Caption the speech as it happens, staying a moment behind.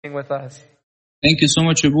with us. Thank you so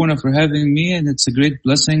much, Abuna, for having me, and it's a great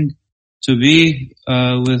blessing to be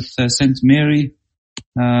with St. Mary,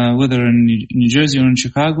 whether in New Jersey or in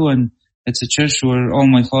Chicago, and it's a church where all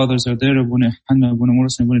my fathers are there, Abuna Hanna, Abuna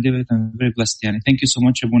Morrison, Abuna David. I'm very blessed, Yani. Thank you so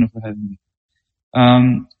much, Abuna, for having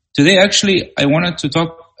me. Today, actually, I wanted to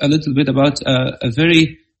talk a little bit about a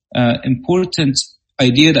very important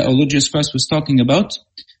idea that our Lord Jesus Christ was talking about,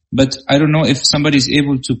 but I don't know if somebody's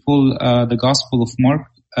able to pull the Gospel of Mark,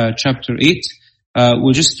 chapter 8.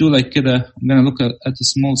 We'll just do like I'm gonna look at a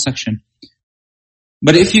small section.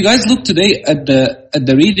 But if you guys look today at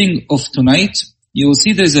the reading of tonight, you will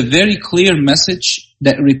see there's a very clear message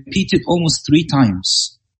that repeated almost 3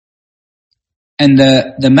 times. And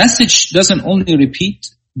the message doesn't only repeat,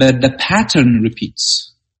 but the pattern repeats.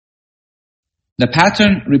 The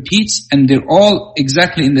pattern repeats, and they're all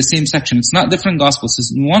exactly in the same section. It's not different gospels.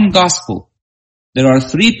 It's in one gospel. There are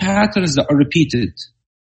 3 patterns that are repeated,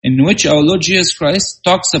 in which our Lord Jesus Christ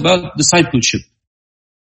talks about discipleship.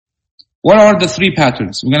 What are the 3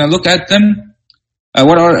 patterns? We're going to look at them.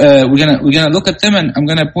 We're going to look at them, and I'm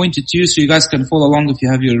going to point it to you so you guys can follow along if you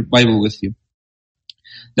have your Bible with you.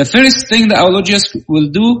 The first thing that our Lord Jesus will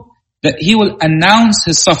do, that he will announce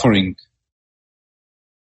his suffering.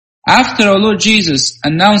 After our Lord Jesus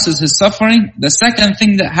announces his suffering, the second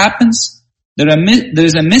thing that happens, there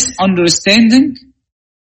is a misunderstanding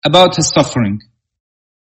about his suffering.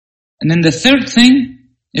 And then the third thing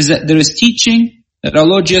is that there is teaching that our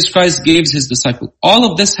Lord Jesus Christ gives his disciples. All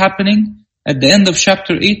of this happening at the end of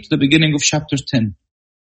chapter 8 to the beginning of chapter 10.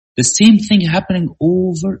 The same thing happening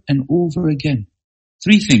over and over again.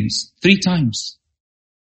 3 things, 3 times.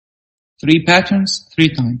 3 patterns,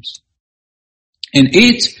 3 times.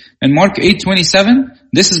 In Mark 8:27,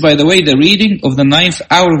 this is, by the way, the reading of the 9th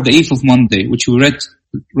hour of the 8th of Monday, which we read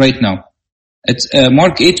right now. At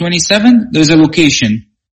Mark 8:27, there's a location.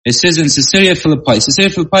 It says in Caesarea Philippi. Caesarea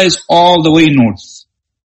Philippi is all the way north.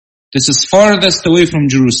 This is farthest away from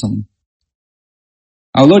Jerusalem.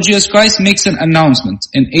 Our Lord Jesus Christ makes an announcement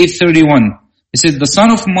in 8:31. He said, the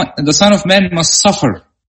Son of Man must suffer,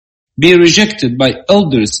 be rejected by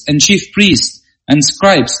elders and chief priests and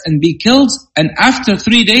scribes, and be killed, and after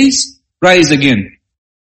 3 days, rise again.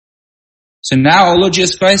 So now our Lord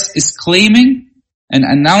Jesus Christ is claiming and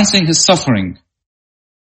announcing his suffering.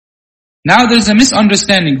 Now there's a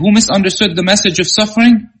misunderstanding. Who misunderstood the message of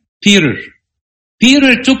suffering? Peter.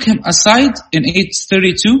 Peter took him aside in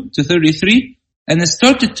 8:32 to 33 and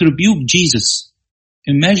started to rebuke Jesus.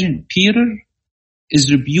 Imagine Peter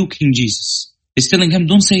is rebuking Jesus. He's telling him,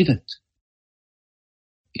 don't say that.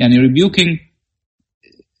 And rebuking,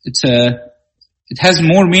 it has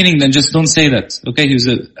more meaning than just don't say that. Okay, he was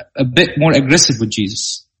a bit more aggressive with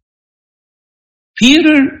Jesus.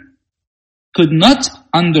 Peter could not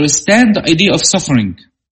understand the idea of suffering.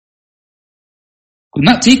 Could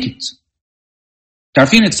not take it.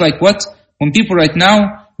 Tarfin, it's like what? When people right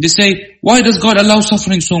now, they say, why does God allow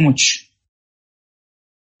suffering so much?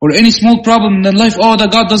 Or any small problem in life, that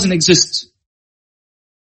God doesn't exist.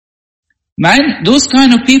 Man, those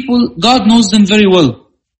kind of people, God knows them very well.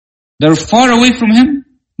 They're far away from him.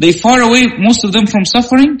 They far away, most of them, from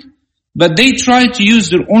suffering. But they try to use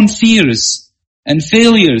their own fears and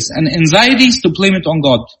failures and anxieties to blame it on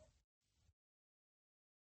God.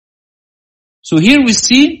 So here we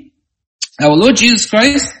see our Lord Jesus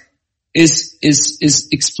Christ is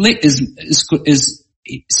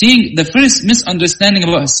seeing the first misunderstanding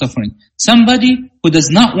about his suffering. Somebody who does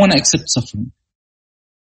not want to accept suffering.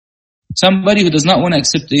 Somebody who does not want to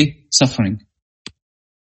accept the suffering.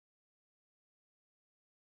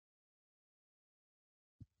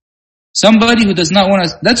 Somebody who does not want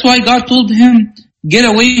to. That's why God told him, get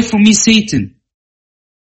away from me, Satan.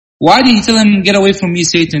 Why did he tell him, get away from me,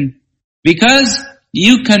 Satan? Because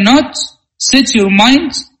you cannot set your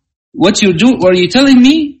mind, what you're telling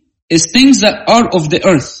me is things that are of the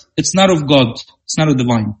earth. It's not of God. It's not of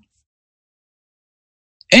divine.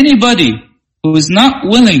 Anybody who is not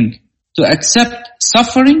willing to accept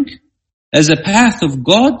suffering as a path of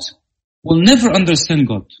God will never understand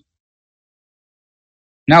God.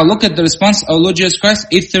 Now look at the response of our Lord Jesus Christ,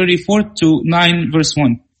 8:34 to 9 verse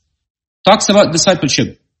 1. Talks about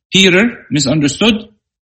discipleship. Peter misunderstood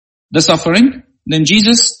the suffering. Then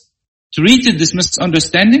Jesus treated this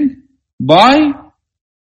misunderstanding by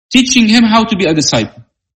teaching him how to be a disciple.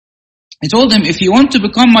 He told him, if you want to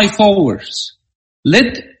become my followers,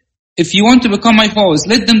 let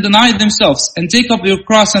them deny themselves and take up your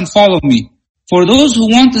cross and follow me. For those who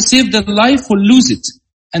want to save their life will lose it.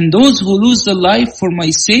 And those who lose their life for my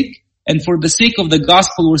sake and for the sake of the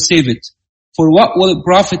gospel will save it. For what will it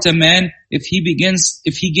profit a man if he gains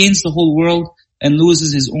the whole world and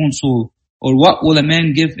loses his own soul? Or what will a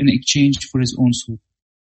man give in exchange for his own soul?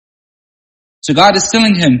 So God is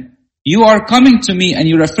telling him, you are coming to me and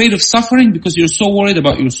you're afraid of suffering because you're so worried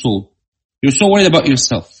about your soul. You're so worried about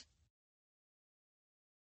yourself.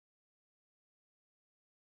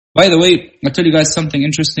 By the way, I'll tell you guys something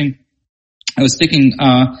interesting. I was taking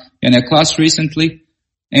in a class recently,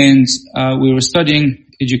 and we were studying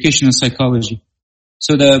educational psychology.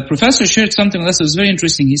 So the professor shared something with us that was very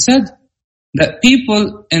interesting. He said that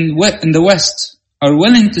people in the West are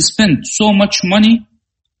willing to spend so much money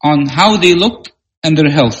on how they look and their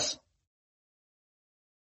health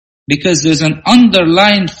because there's an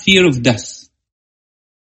underlying fear of death.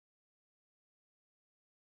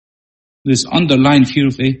 There's underlying fear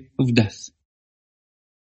of death.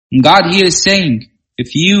 And God here is saying,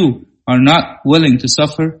 if you are not willing to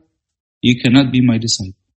suffer, you cannot be my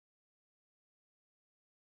disciple.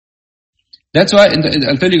 That's why,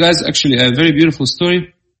 I'll tell you guys actually a very beautiful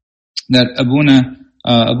story that Abuna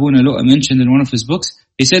Lu'a mentioned in one of his books.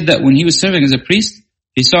 He said that when he was serving as a priest,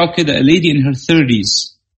 he saw a lady in her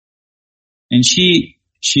 30s. And she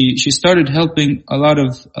started helping a lot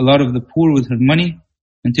of the poor with her money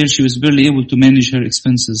until she was barely able to manage her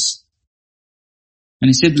expenses. And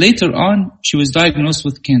he said later on, she was diagnosed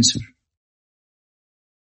with cancer.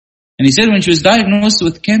 And he said when she was diagnosed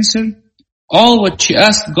with cancer, all what she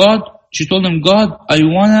asked God, she told him, God, I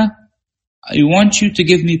want you to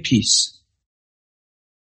give me peace.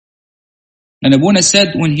 And Abuna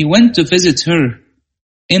said when he went to visit her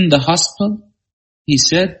in the hospital, he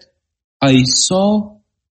said, I saw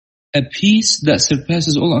a peace that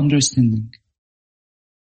surpasses all understanding.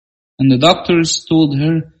 And the doctors told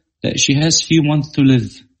her that she has few months to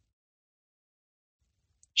live.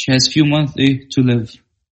 She has few months to live.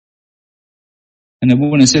 And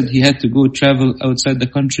Abuna said he had to go travel outside the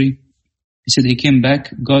country. He said he came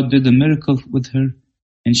back, God did a miracle with her,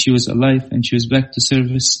 and she was alive, and she was back to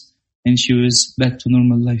service, and she was back to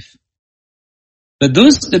normal life. But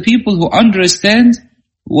those are the people who understand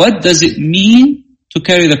what does it mean to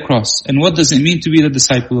carry the cross, and what does it mean to be the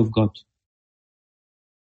disciple of God.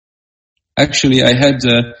 Actually, I had,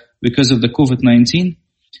 because of the COVID-19,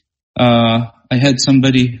 I had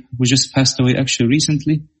somebody who just passed away actually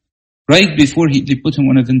recently. Right before they put him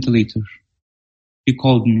on a ventilator, he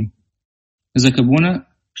called me. He's like, Abuna,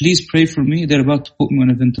 please pray for me. They're about to put me on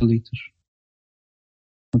a ventilator.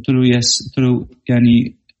 I told him, yes. I told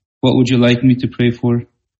him, what would you like me to pray for?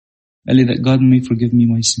 Ali, that God may forgive me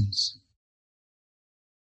my sins.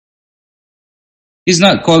 He's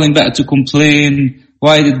not calling back to complain.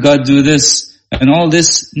 Why did God do this? And all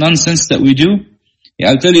this nonsense that we do. Yeah,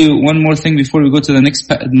 I'll tell you one more thing before we go to the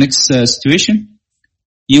next situation.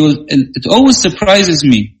 It always surprises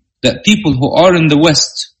me that people who are in the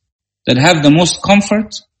West that have the most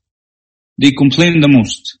comfort, they complain the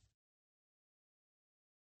most.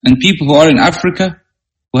 And people who are in Africa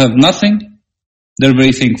who have nothing, they're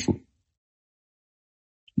very thankful.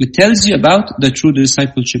 It tells you about the true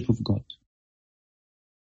discipleship of God.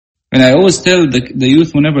 And I always tell the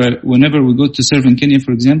youth whenever we go to serve in Kenya,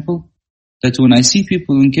 for example, that when I see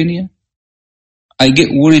people in Kenya, I get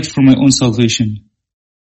worried for my own salvation.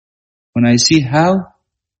 When I see how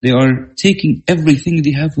they are taking everything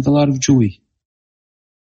they have with a lot of joy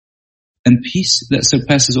and peace that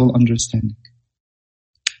surpasses all understanding.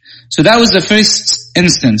 So that was the first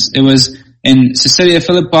instance. It was in Caesarea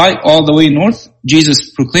Philippi, all the way north.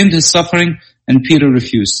 Jesus proclaimed his suffering and Peter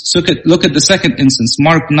refused. So look at the second instance,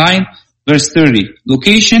 Mark 9, verse 30.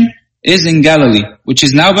 Location is in Galilee, which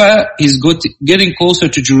is now he's getting closer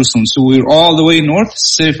to Jerusalem. So we're all the way north,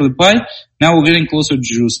 Caesarea Philippi. Now we're getting closer to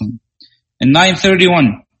Jerusalem. In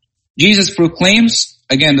 9:31, Jesus proclaims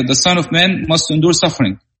again that the Son of Man must endure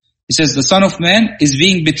suffering. He says the Son of Man is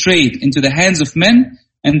being betrayed into the hands of men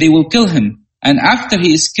and they will kill him. And after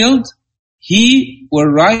he is killed, he will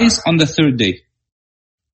rise on the third day.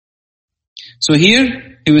 So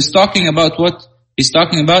here he was talking about what? He's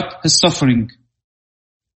talking about his suffering.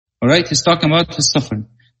 Alright, he's talking about his suffering.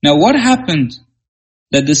 Now what happened?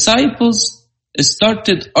 The disciples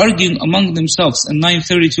started arguing among themselves in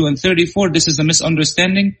 9:32 and 34. This is a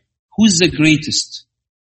misunderstanding. Who's the greatest?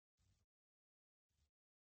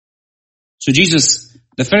 So Jesus,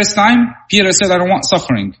 the first time, Peter said, I don't want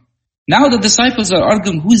suffering. Now the disciples are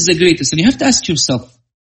arguing who's the greatest. And you have to ask yourself,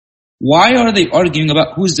 why are they arguing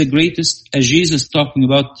about who's the greatest as Jesus talking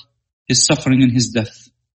about his suffering and his death?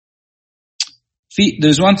 See,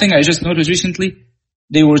 there's one thing I just noticed recently.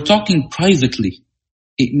 They were talking privately.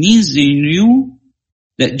 It means they knew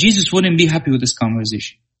that Jesus wouldn't be happy with this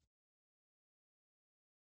conversation.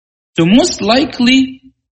 So most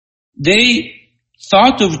likely, they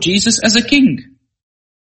thought of Jesus as a king.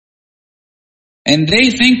 And they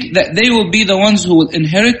think that they will be the ones who will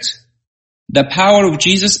inherit the power of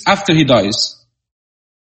Jesus after he dies.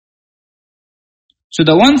 So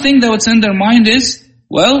the one thing that would in their mind is,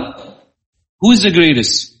 well, who is the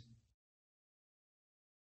greatest?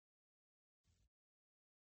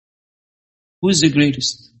 Who is the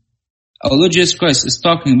greatest? Our Lord Jesus Christ is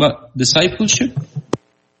talking about discipleship.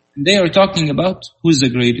 And they are talking about who is the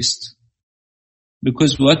greatest.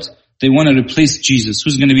 Because what? They want to replace Jesus.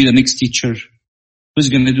 Who's going to be the next teacher? Who's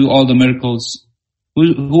going to do all the miracles?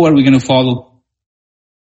 Who are we going to follow?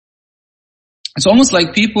 It's almost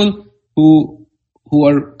like people who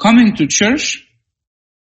are coming to church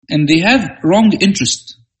and they have wrong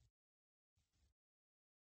interest.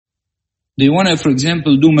 They want to, for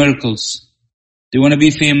example, do miracles. They want to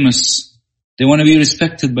be famous. They want to be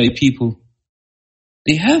respected by people.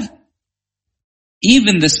 They have,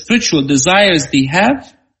 even the spiritual desires they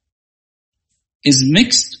have is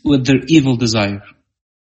mixed with their evil desire.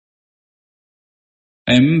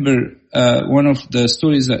 I remember one of the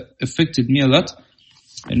stories that affected me a lot.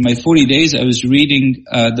 In my 40 days, I was reading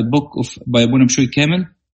the book by Abuna Bishoy Kamel.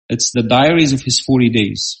 It's the diaries of his 40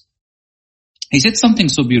 days. He said something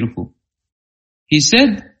so beautiful. He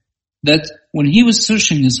said that when he was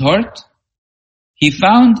searching his heart, he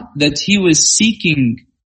found that he was seeking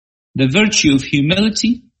the virtue of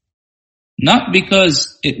humility, not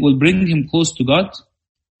because it will bring him close to God,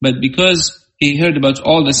 but because he heard about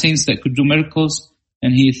all the saints that could do miracles,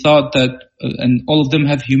 and he thought that, and all of them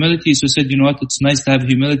have humility, so he said, you know what, it's nice to have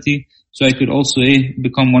humility, so I could also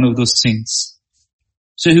become one of those saints.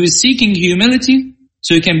 So he was seeking humility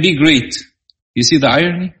so he can be great. You see the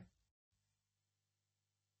irony?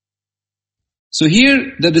 So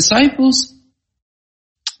here, the disciples,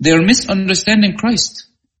 they are misunderstanding Christ.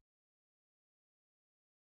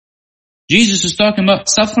 Jesus is talking about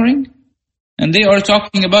suffering, and they are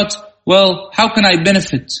talking about, well, how can I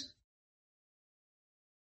benefit?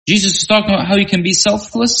 Jesus is talking about how you can be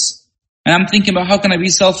selfless, and I'm thinking about how can I be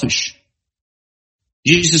selfish.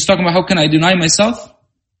 Jesus is talking about how can I deny myself,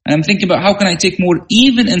 and I'm thinking about how can I take more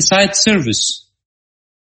even inside service.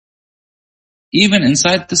 Even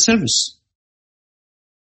inside the service.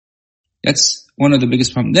 That's one of the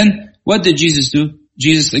biggest problems. Then, what did Jesus do?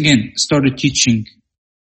 Jesus, again, started teaching.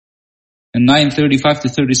 In 9:35 to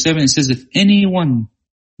 37, it says, if anyone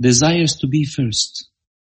desires to be first,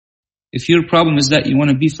 if your problem is that you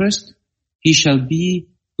want to be first, he shall be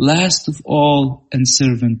last of all and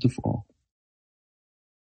servant of all.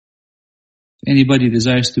 If anybody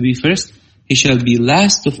desires to be first, he shall be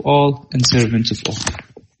last of all and servant of all.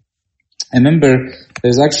 I remember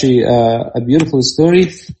there's actually a beautiful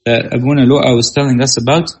story that Abuna Lu'a was telling us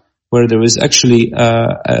about, where there was actually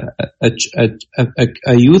a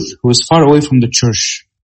youth who was far away from the church.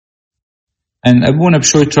 And Abuna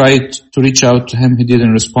Bishoy tried to reach out to him, he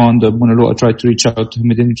didn't respond. Abuna Lu'a tried to reach out to him,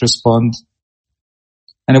 he didn't respond.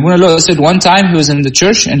 And Abuna Lu'a said one time he was in the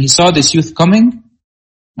church and he saw this youth coming,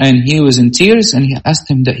 and he was in tears, and he asked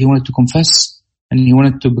him that he wanted to confess, and he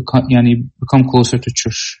wanted to become closer to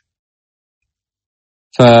church.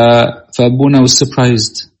 فأبونا was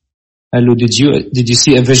surprised. قال له, did you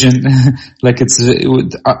see a vision? Like it's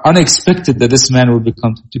unexpected that this man would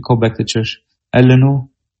to go back to church. قال له, no.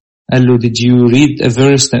 قال له, did you read a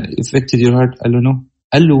verse that affected your heart? قال له, no.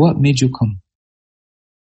 قال له, what made you come?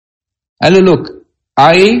 قال له, look,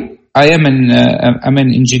 I'm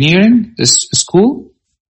in engineering school,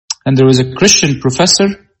 and there was a Christian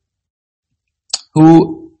professor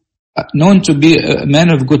who known to be a man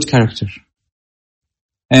of good character.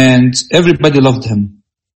 And everybody loved him.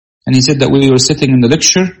 And he said that we were sitting in the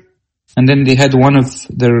lecture, and then they had one of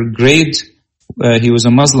their grade, he was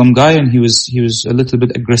a Muslim guy, and he was a little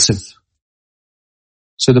bit aggressive.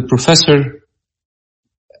 So the professor,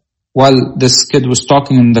 while this kid was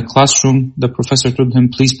talking in the classroom, the professor told him,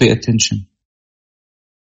 please pay attention.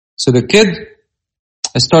 So the kid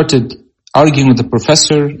started arguing with the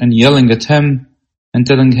professor and yelling at him, and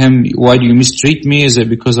telling him, why do you mistreat me? Is it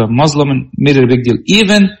because I'm Muslim? And made it a big deal.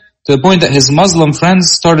 Even to the point that his Muslim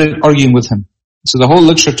friends started arguing with him. So the whole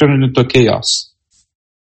lecture turned into chaos.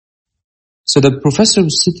 So the professor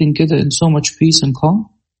was sitting kida in so much peace and calm.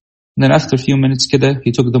 And then after a few minutes kida,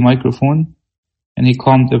 he took the microphone and he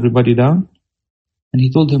calmed everybody down. And he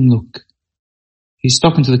told him, look, he's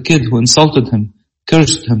talking to the kid who insulted him,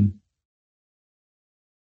 cursed him.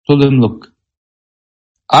 Told him, look,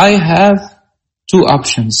 I have two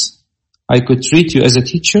options. I could treat you as a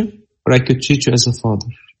teacher, or I could treat you as a father.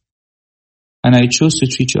 And I chose to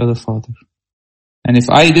treat you as a father. And if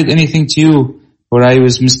I did anything to you, or I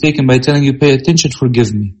was mistaken by telling you pay attention,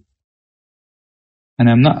 forgive me. And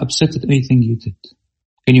I'm not upset at anything you did.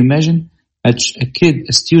 Can you imagine? a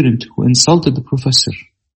student who insulted the professor.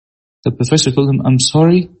 The professor told him, I'm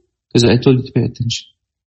sorry because I told you to pay attention.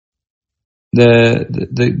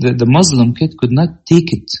 The Muslim kid could not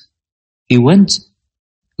take it. He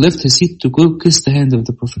left his seat to go kiss the hand of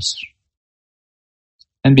the professor.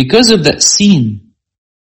 And because of that scene,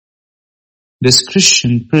 this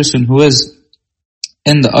Christian person who was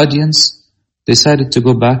in the audience decided to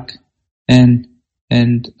go back and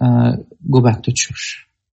go back to church.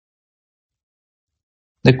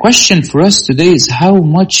 The question for us today is how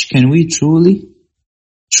much can we truly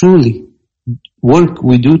work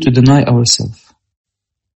we do to deny ourselves?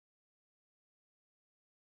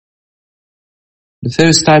 The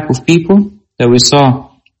first type of people that we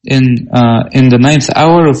saw in the 9th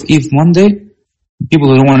hour of Eve Monday, people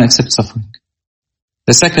who don't want to accept suffering.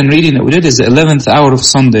 The second reading that we did is the 11th hour of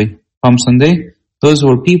Sunday, Palm Sunday. Those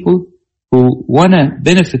were people who want to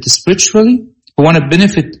benefit spiritually, who want to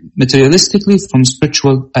benefit materialistically from a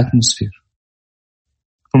spiritual atmosphere.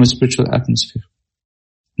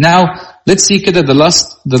 Now, let's see the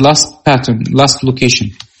last pattern, last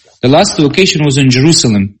location. The last location was in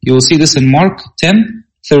Jerusalem. You will see this in Mark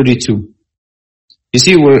 10:32. You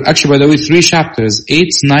see, we're actually, by the way, 3 chapters, 8,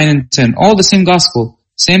 9, and 10. All the same gospel,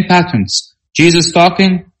 same patterns. Jesus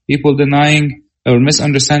talking, people denying or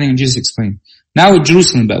misunderstanding, and Jesus explaining. Now at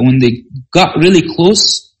Jerusalem, but when they got really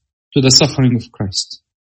close to the suffering of Christ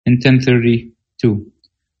in 10:32.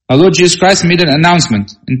 Our Lord Jesus Christ made an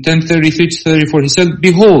announcement in 10:33-34. He said,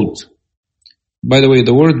 behold. By the way,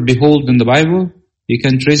 the word behold in the Bible, you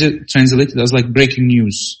can translate it as like breaking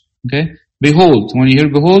news. Okay? Behold. When you hear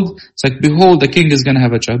behold, it's like, behold, the king is going to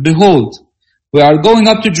have a child. Behold, we are going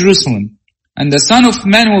up to Jerusalem, and the Son of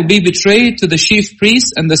Man will be betrayed to the chief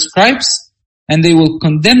priests and the scribes, and they will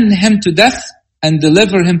condemn him to death and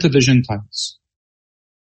deliver him to the Gentiles.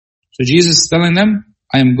 So Jesus is telling them,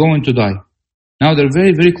 I am going to die. Now they're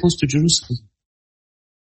very, very close to Jerusalem.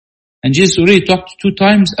 And Jesus already talked 2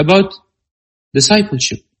 times about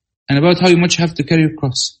discipleship and about how much you have to carry your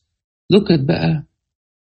cross. Look at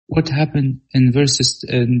what happened in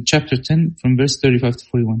chapter 10 from verse 35 to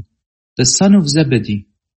 41. The son of Zebedee,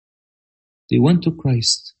 they went to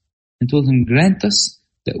Christ and told him, grant us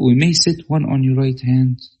that we may sit one on your right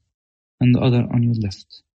hand and the other on your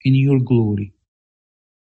left in your glory.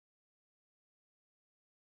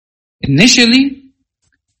 Initially,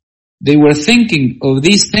 they were thinking of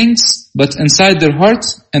these things, but inside their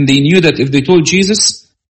hearts, and they knew that if they told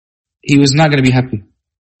Jesus, he was not going to be happy.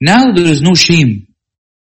 Now there is no shame.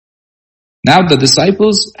 Now the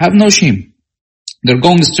disciples have no shame. They're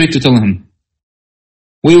going straight to tell him,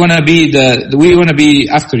 we want to be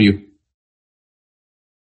after you.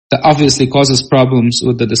 That obviously causes problems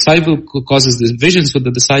with the disciple, causes divisions with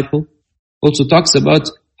the disciple. Also talks about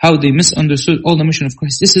how they misunderstood all the mission of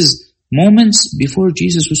Christ. This is moments before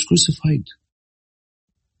Jesus was crucified.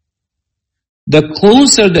 The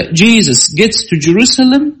closer that Jesus gets to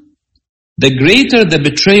Jerusalem, the greater the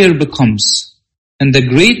betrayer becomes, and the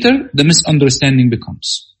greater the misunderstanding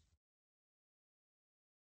becomes.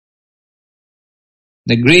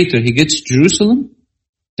 The greater he gets to Jerusalem,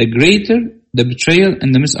 the greater the betrayal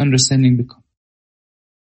and the misunderstanding become.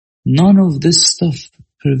 None of this stuff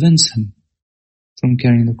prevents him from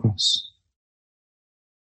carrying the cross.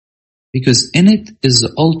 Because in it is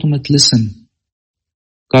the ultimate lesson.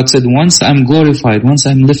 God said, once I'm glorified, once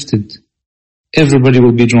I'm lifted, everybody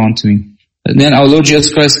will be drawn to me. And then our Lord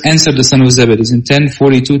Jesus Christ answered the son of Zebedee in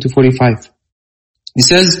 10:42-45. He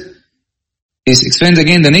explains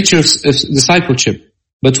again the nature of discipleship.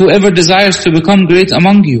 But whoever desires to become great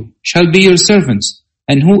among you shall be your servants.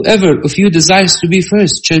 And whoever of you desires to be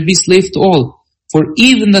first shall be slave to all. For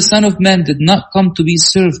even the Son of Man did not come to be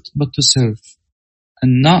served, but to serve.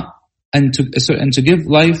 And to give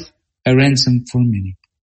life a ransom for many.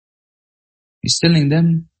 He's telling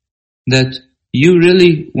them that you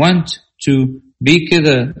really want to be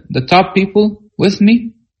the top people with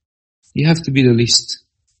me, you have to be the least.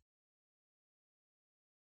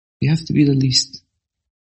 You have to be the least.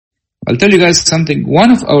 I'll tell you guys something.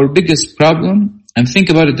 One of our biggest problem, and think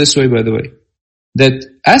about it this way, by the way, that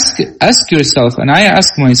ask yourself, and I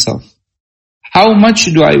ask myself, how much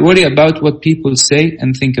do I worry about what people say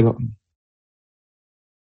and think about me?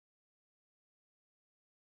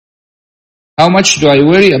 How much do I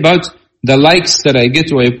worry about the likes that I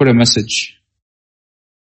get when I put a message?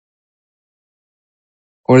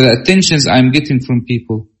 Or the attentions I'm getting from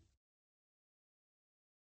people?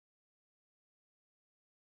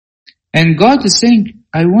 And God is saying,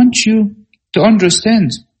 I want you to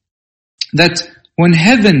understand that when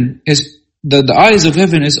heaven is, the eyes of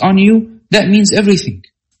heaven is on you, that means everything.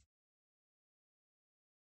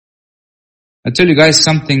 I'll tell you guys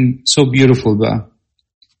something so beautiful,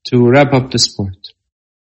 to wrap up this part.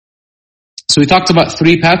 So we talked about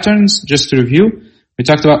 3 patterns, just to review. We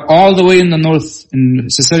talked about all the way in the north, in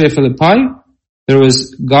Caesarea Philippi, there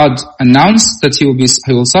was God announced that he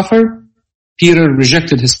will suffer. Peter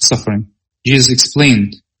rejected his suffering. Jesus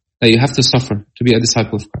explained that you have to suffer to be a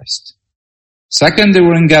disciple of Christ. Second, they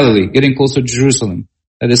were in Galilee, getting closer to Jerusalem.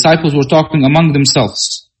 The disciples were talking among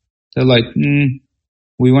themselves. They're like,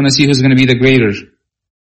 we want to see who's going to be the greater.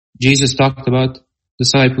 Jesus talked about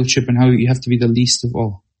discipleship and how you have to be the least of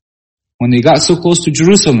all. When they got so close to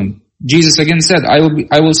Jerusalem, Jesus again said,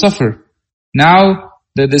 I will suffer. Now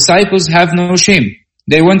the disciples have no shame.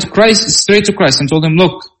 They went straight to Christ and told him,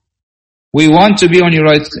 look, we want to be on your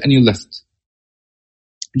right and your left.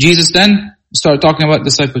 Jesus then started talking about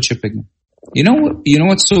discipleship again. You know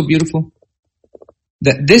what's so beautiful?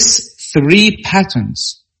 That these 3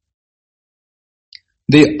 patterns,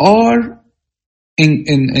 they are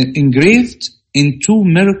engraved in 2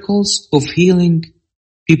 miracles of healing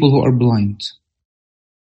people who are blind.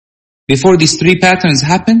 Before these 3 patterns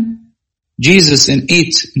happen, Jesus in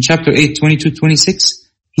chapter 8, 22-26,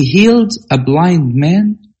 he healed a blind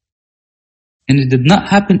man, and it did not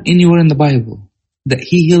happen anywhere in the Bible that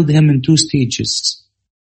he healed him in 2 stages.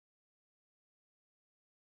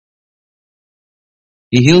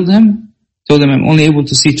 He healed him, told him, I'm only able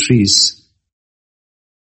to see trees.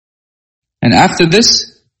 And after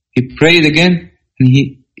this, he prayed again, and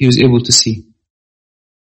he was able to see.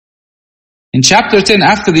 In chapter 10,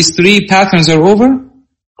 after these 3 patterns are over,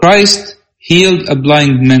 Christ healed a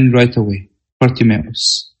blind man right away,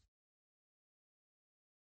 Bartimaeus.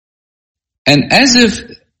 And as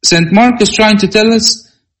if St. Mark is trying to tell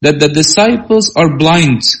us that the disciples are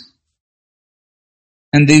blind,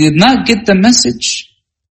 and they did not get the message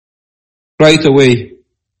right away.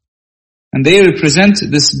 And they represent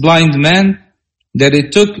this blind man that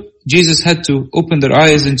Jesus had to open their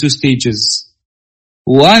eyes in 2 stages.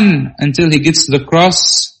 One, until he gets to the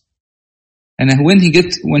cross, and when he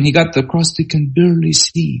got to the cross, they can barely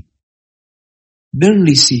see.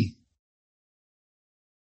 Barely see.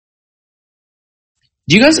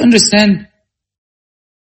 Do you guys understand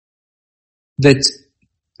that?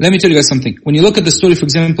 Let me tell you guys something. When you look at the story, for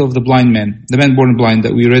example, of the blind man, the man born blind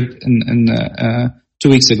that we read in 2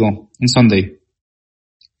 weeks ago, on Sunday,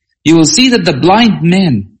 you will see that the blind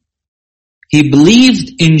man, he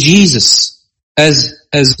believed in Jesus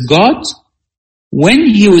as God when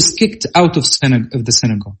he was kicked out of the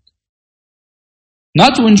synagogue.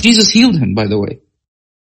 Not when Jesus healed him, by the way.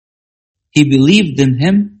 He believed in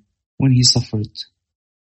him when he suffered.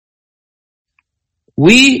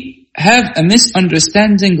 We have a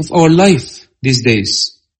misunderstanding of our life these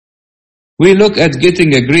days. We look at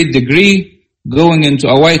getting a great degree, going into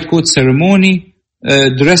a white coat ceremony,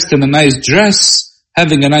 dressed in a nice dress,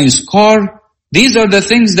 having a nice car. These are the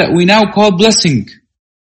things that we now call blessing.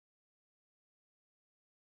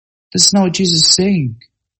 That's not what Jesus is saying.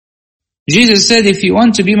 Jesus said, if you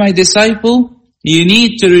want to be my disciple, you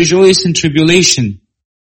need to rejoice in tribulation.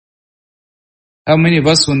 How many of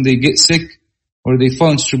us, when they get sick or they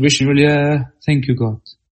fall into tribulation, really, thank you, God.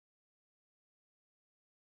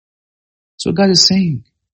 That's what God is saying.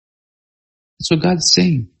 That's what God is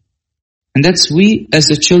saying. And that's we, as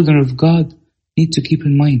the children of God, need to keep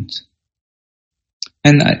in mind.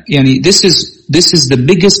 And this is the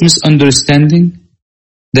biggest misunderstanding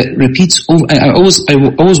that repeats over. I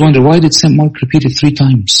always wonder, why did St. Mark repeat it 3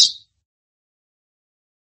 times?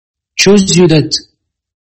 Shows you that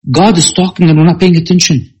God is talking and we're not paying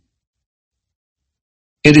attention.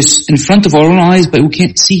 It is in front of our own eyes, but we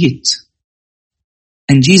can't see it.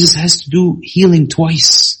 And Jesus has to do healing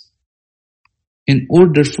twice in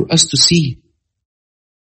order for us to see.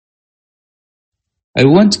 I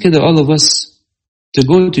want all of us to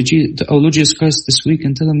go to our Lord Jesus Christ this week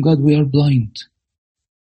and tell him, God, we are blind.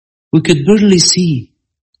 We could barely see.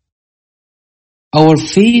 Our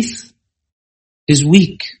faith is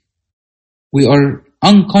weak. We are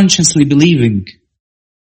unconsciously believing.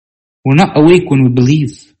 We're not awake when we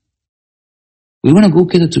believe. We want to go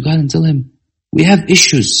to God and tell him, we have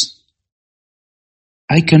issues.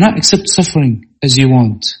 I cannot accept suffering as you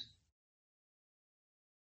want.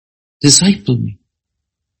 Disciple me.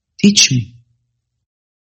 Teach me.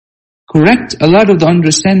 Correct a lot of the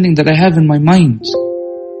understanding that I have in my mind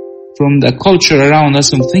from the culture around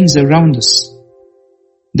us and things around us.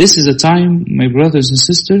 This is a time, my brothers and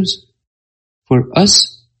sisters, for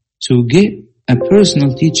us to get a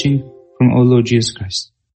personal teaching from our Lord Jesus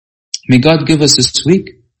Christ. May God give us this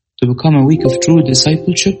week to become a week of true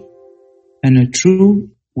discipleship and a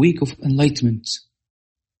true week of enlightenment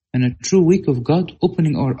and a true week of God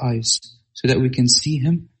opening our eyes so that we can see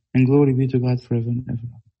Him, and glory be to God forever and ever.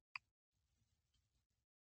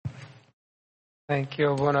 Thank you,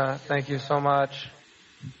 Abuna. Thank you so much.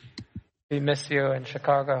 We miss you in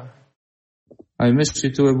Chicago. I miss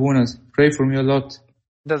you too, Abuna. Pray for me a lot.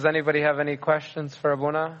 Does anybody have any questions for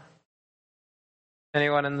Abuna?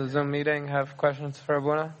 Anyone in the Zoom meeting have questions for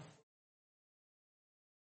Abuna?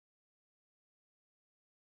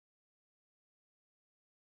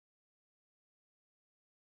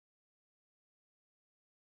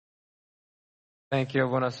 Thank you,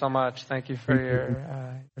 Abuna, so much. Thank you for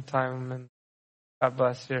your time, and God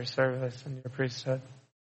bless your service and your priesthood.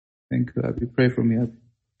 Thank you, Abby. Pray for me, Abby.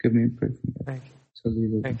 Give me a prayer for me. Thank you. So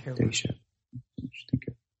Thank you. Thank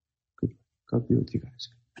you. Good. God be with you guys.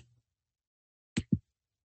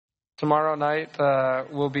 Tomorrow night,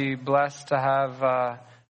 we'll be blessed to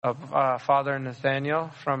have Father Nathaniel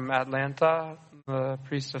from Atlanta, the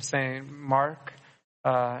priest of St. Mark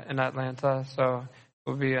in Atlanta. So it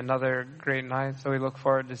will be another great night. So we look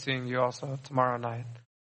forward to seeing you also tomorrow night.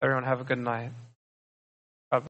 Everyone have a good night.